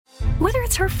Whether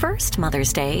it's her first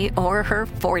Mother's Day or her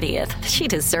 40th, she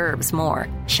deserves more.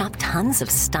 Shop tons of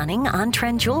stunning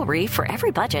on-trend jewelry for every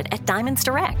budget at Diamonds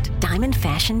Direct. Diamond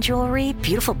fashion jewelry,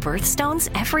 beautiful birthstones,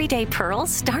 everyday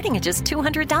pearls starting at just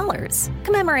 $200.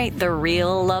 Commemorate the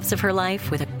real loves of her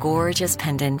life with a gorgeous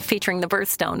pendant featuring the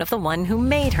birthstone of the one who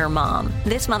made her mom.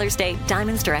 This Mother's Day,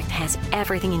 Diamonds Direct has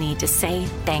everything you need to say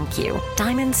thank you.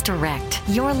 Diamonds Direct.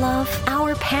 Your love,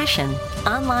 our passion.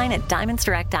 Online at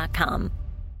diamondsdirect.com.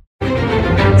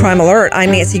 Crime Alert,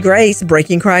 I'm Nancy Grace.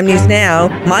 Breaking crime news now.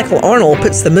 Michael Arnold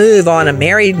puts the move on a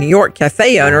married New York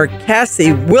cafe owner,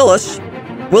 Cassie Willish.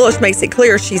 Willish makes it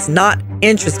clear she's not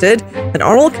interested, but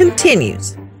Arnold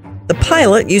continues. The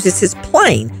pilot uses his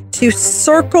plane to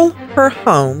circle her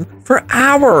home for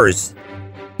hours.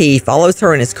 He follows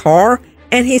her in his car,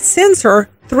 and he sends her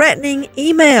threatening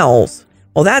emails.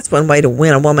 Well, that's one way to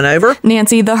win a woman over.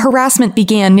 Nancy, the harassment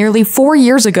began nearly 4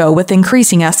 years ago with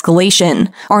increasing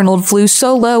escalation. Arnold flew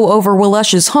so low over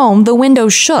Willish's home, the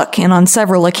windows shook, and on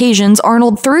several occasions,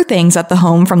 Arnold threw things at the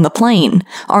home from the plane.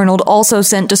 Arnold also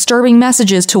sent disturbing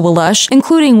messages to Willish,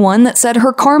 including one that said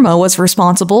her karma was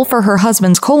responsible for her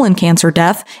husband's colon cancer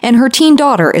death, and her teen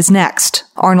daughter is next.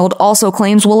 Arnold also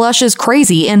claims Willish is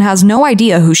crazy and has no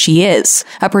idea who she is.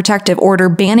 A protective order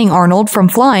banning Arnold from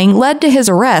flying led to his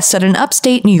arrest at an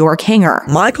upstate New York hangar.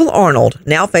 Michael Arnold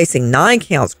now facing 9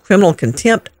 counts criminal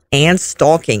contempt and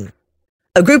stalking.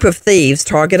 A group of thieves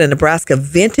target a Nebraska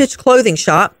vintage clothing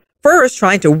shop, first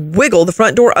trying to wiggle the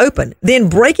front door open, then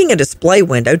breaking a display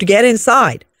window to get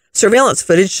inside. Surveillance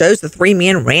footage shows the 3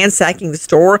 men ransacking the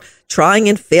store, trying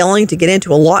and failing to get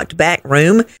into a locked back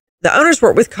room. The owners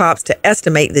worked with cops to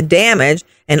estimate the damage,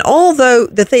 and although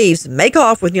the thieves make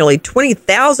off with nearly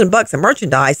 $20,000 of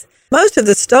merchandise, most of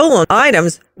the stolen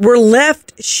items were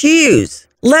left shoes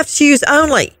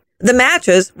only. The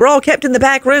matches were all kept in the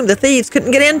back room the thieves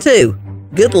couldn't get into.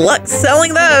 Good luck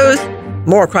selling those.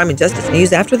 More crime and justice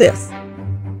news after this.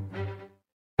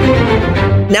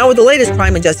 Now with the latest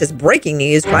crime and justice breaking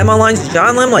news, Crime Online's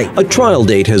John Limley. A trial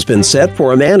date has been set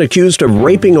for a man accused of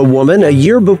raping a woman a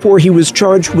year before he was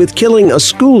charged with killing a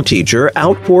school teacher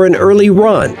out for an early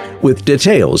run. With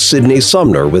details, Sydney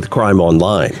Sumner with Crime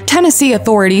Online. Tennessee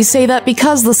authorities say that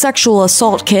because the sexual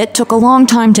assault kit took a long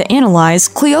time to analyze,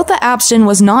 Cleotha Abston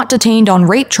was not detained on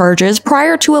rape charges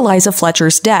prior to Eliza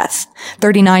Fletcher's death.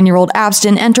 39-year-old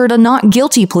Abston entered a not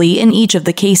guilty plea in each of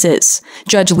the cases.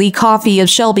 Judge Lee Coffey of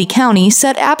Shelby County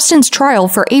set Abston's trial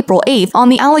for April 8th on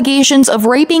the allegations of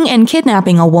raping and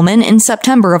kidnapping a woman in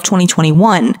September of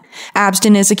 2021.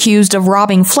 Abston is accused of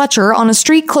robbing Fletcher on a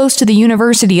street close to the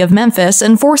University of Memphis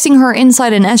and forcing her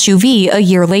inside an SUV a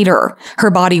year later.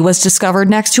 Her body was discovered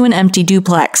next to an empty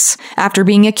duplex. After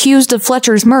being accused of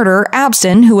Fletcher's murder,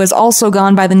 Abston, who has also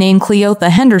gone by the name Cleotha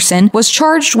Henderson, was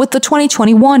charged with the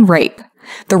 2021 rape.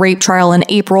 The rape trial in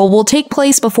April will take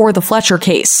place before the Fletcher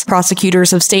case.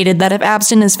 Prosecutors have stated that if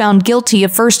Abston is found guilty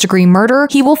of first-degree murder,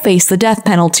 he will face the death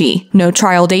penalty. No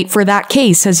trial date for that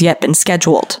case has yet been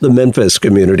scheduled. The Memphis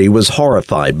community was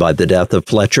horrified by the death of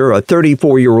Fletcher, a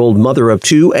 34-year-old mother of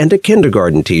 2 and a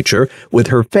kindergarten teacher, with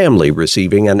her family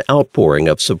receiving an outpouring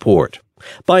of support.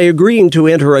 By agreeing to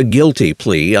enter a guilty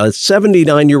plea, a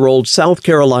 79-year-old South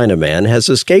Carolina man has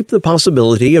escaped the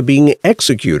possibility of being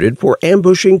executed for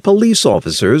ambushing police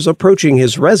officers approaching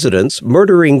his residence,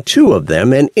 murdering 2 of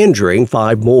them and injuring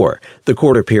 5 more. The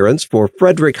court appearance for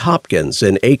Frederick Hopkins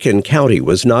in Aiken County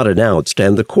was not announced,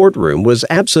 and the courtroom was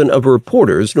absent of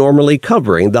reporters normally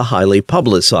covering the highly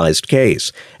publicized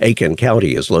case. Aiken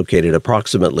County is located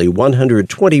approximately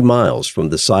 120 miles from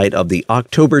the site of the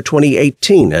October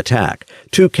 2018 attack.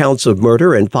 2 counts of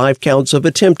murder and 5 counts of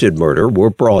attempted murder were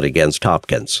brought against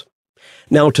Hopkins.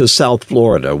 Now to South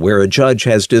Florida, where a judge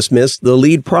has dismissed the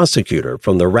lead prosecutor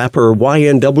from the rapper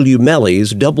YNW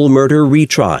Melly's double murder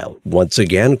retrial. Once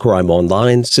again, Crime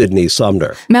Online, Sydney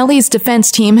Sumner. Melly's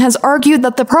defense team has argued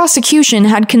that the prosecution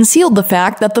had concealed the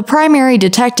fact that the primary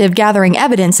detective gathering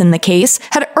evidence in the case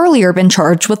had earlier been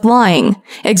charged with lying.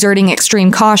 Exerting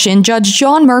extreme caution, Judge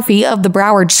John Murphy of the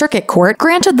Broward Circuit Court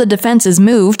granted the defense's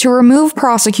move to remove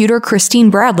prosecutor Christine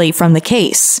Bradley from the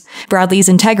case. Bradley's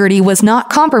integrity was not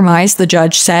compromised, the judge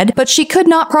said, but she could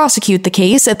not prosecute the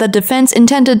case if the defense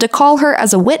intended to call her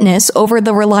as a witness over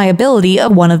the reliability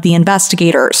of one of the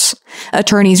investigators.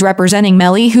 Attorneys representing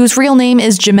Mellie, whose real name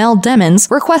is Jamel Demmons,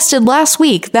 requested last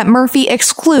week that Murphy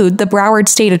exclude the Broward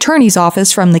State Attorney's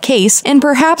Office from the case and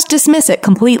perhaps dismiss it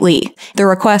completely. The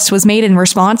request was made in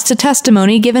response to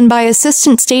testimony given by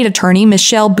Assistant State Attorney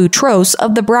Michelle Boutros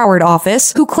of the Broward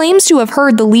office, who claims to have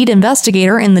heard the lead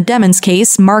investigator in the Demmons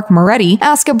case, Mark Moretti,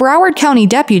 ask a Broward County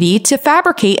deputy to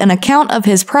fabricate an account of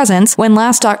his presence when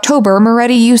last October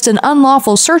Moretti used an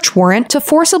unlawful search warrant to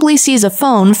forcibly seize a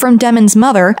phone from Demmons'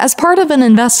 mother as part of an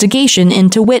investigation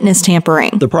into witness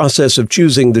tampering. The process of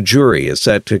choosing the jury is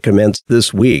set to commence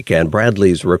this week, and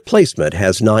Bradley's replacement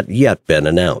has not yet been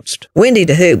announced. Wendy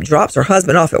DeHoop drops her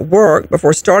husband off at work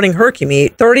before starting her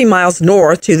commute 30 miles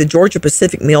north to the Georgia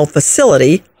Pacific Mill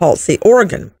facility, Halsey,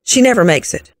 Oregon. She never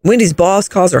makes it. Wendy's boss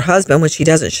calls her husband when she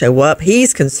doesn't show up.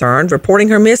 He's concerned, reporting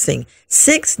her missing.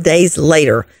 6 days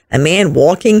later, a man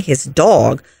walking his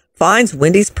dog finds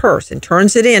Wendy's purse and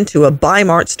turns it into a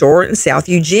Bi-Mart store in South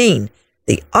Eugene,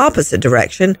 the opposite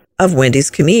direction of Wendy's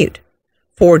commute.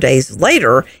 4 days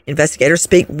later, investigators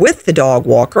speak with the dog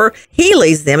walker. He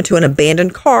leads them to an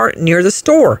abandoned car near the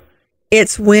store.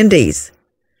 It's Wendy's.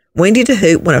 Wendy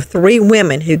DeHoop, one of 3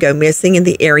 women who go missing in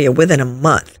the area within a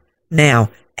month, now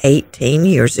 18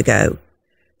 years ago.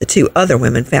 The 2 other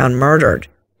women found murdered.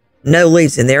 No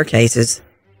leads in their cases.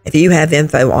 If you have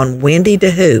info on Wendy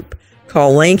DeHoop,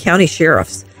 call Lane County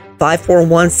Sheriff's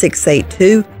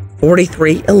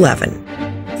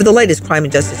 541-682-4311. For the latest crime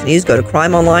and justice news, go to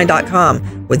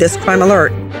crimeonline.com. With this crime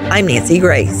alert, I'm Nancy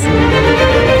Grace.